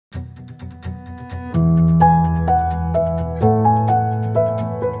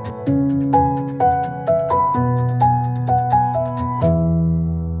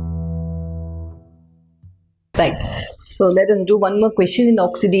So let us do one more question in the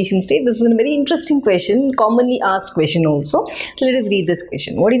oxidation state. This is a very interesting question, commonly asked question also. So let us read this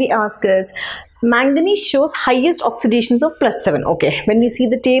question. What did they ask us? Manganese shows highest oxidations of +7. Okay, when we see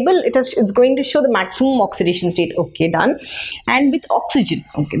the table, it's going to show the maximum oxidation state. Okay, done. And with oxygen,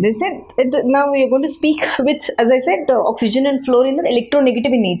 okay, they said now we are going to speak with, as I said, oxygen and fluorine are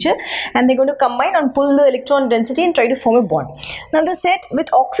electronegative in nature, and they're going to combine and pull the electron density and try to form a bond. Now they said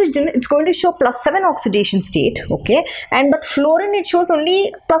with oxygen, it's going to show +7 oxidation state. Okay, and but fluorine it shows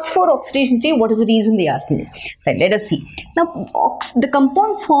only +4 oxidation state. What is the reason, they asked me? Right, let us see. Now the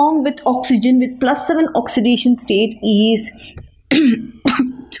compound formed with oxygen with +7 oxidation state is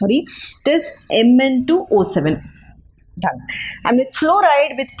sorry, this Mn2O7. Done. And with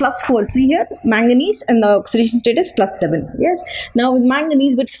fluoride with +4, see here, manganese, and the oxidation state is +7. Yes. Now with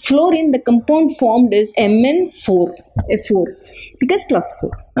manganese with fluorine, the compound formed is Mn4, F4, because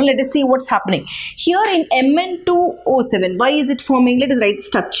 +4. Now let us see what's happening here in Mn2O7. Why is it forming? Let us write the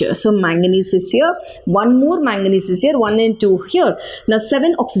structure. So manganese is here, one more manganese is here, 1 and 2 here. Now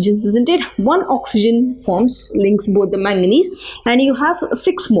 7 oxygens, isn't it? One oxygen links both the manganese, and you have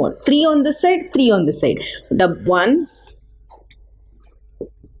 6 more, 3 on this side, 3 on this side. The 1,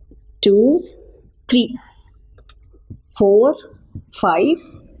 2, 3, 4, 5,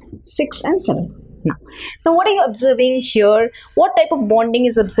 6 and 7. Now what are you observing here? What type of bonding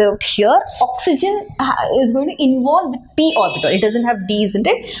is observed here? Oxygen is going to involve the p orbital. It doesn't have d, isn't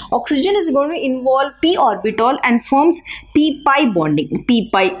it? Oxygen is going to involve p orbital and forms p-pi bonding,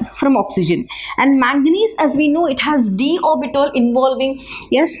 p-pi from oxygen. And manganese, as we know, it has d orbital involving,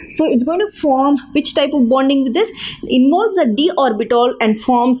 yes, so it's going to form which type of bonding with this? It involves the d orbital and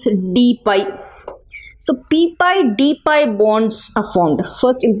forms d-pi. So p-pi, d-pi bonds are formed.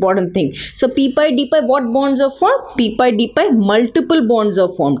 First important thing. So p-pi, d-pi, what bonds are formed? P-pi, d-pi, multiple bonds are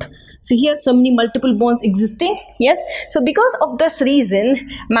formed. So here so many multiple bonds existing. Yes. So because of this reason,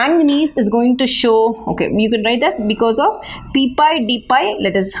 manganese is going to show, okay, you can write that because of p-pi, d-pi,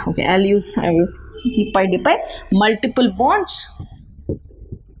 let us, okay, I will p-pi, d-pi, multiple bonds.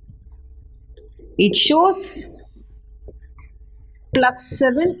 It shows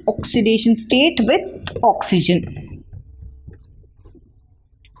 +7 oxidation state with oxygen.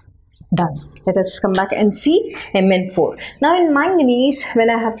 Done. Let us come back and see Mn4. Now in manganese, when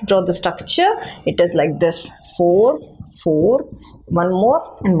I have to draw the structure, it is like this: 4, 4, 1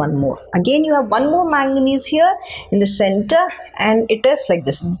 more and 1 more. Again you have 1 more manganese here in the center, and it is like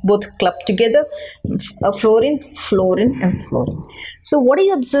this, both clubbed together, fluorine, fluorine and fluorine. So what are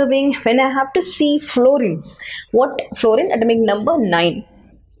you observing when I have to see fluorine? What fluorine? Atomic number 9.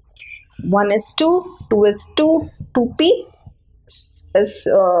 1 is 2, 2 is 2, 2p is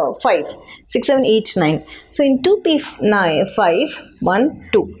 5, 6, 7, 8, 9. So in 2p9, 5, 1,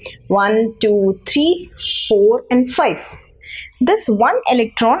 2, 1, 2, 3, 4 and 5. This 1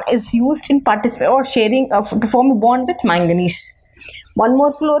 electron is used in participation or sharing to form a bond with manganese. 1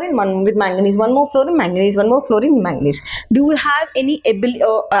 more fluorine, 1 with manganese, 1 more fluorine, manganese, 1 more fluorine, manganese. Do you have any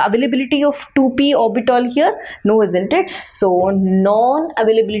availability of 2p orbital here? No, isn't it? So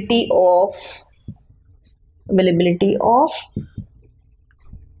non-availability of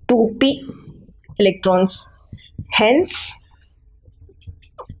 2p electrons, hence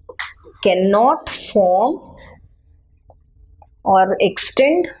cannot form or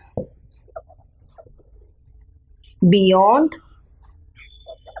extend beyond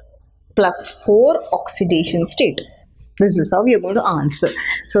 +4 oxidation state. This is how we are going to answer.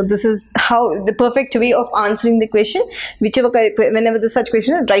 So this is how the perfect way of answering the question. Whenever there's such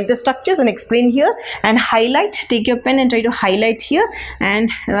question, write the structures and explain here and highlight. Take your pen and try to highlight here, and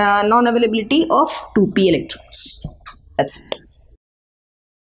non-availability of 2p electrons. That's it.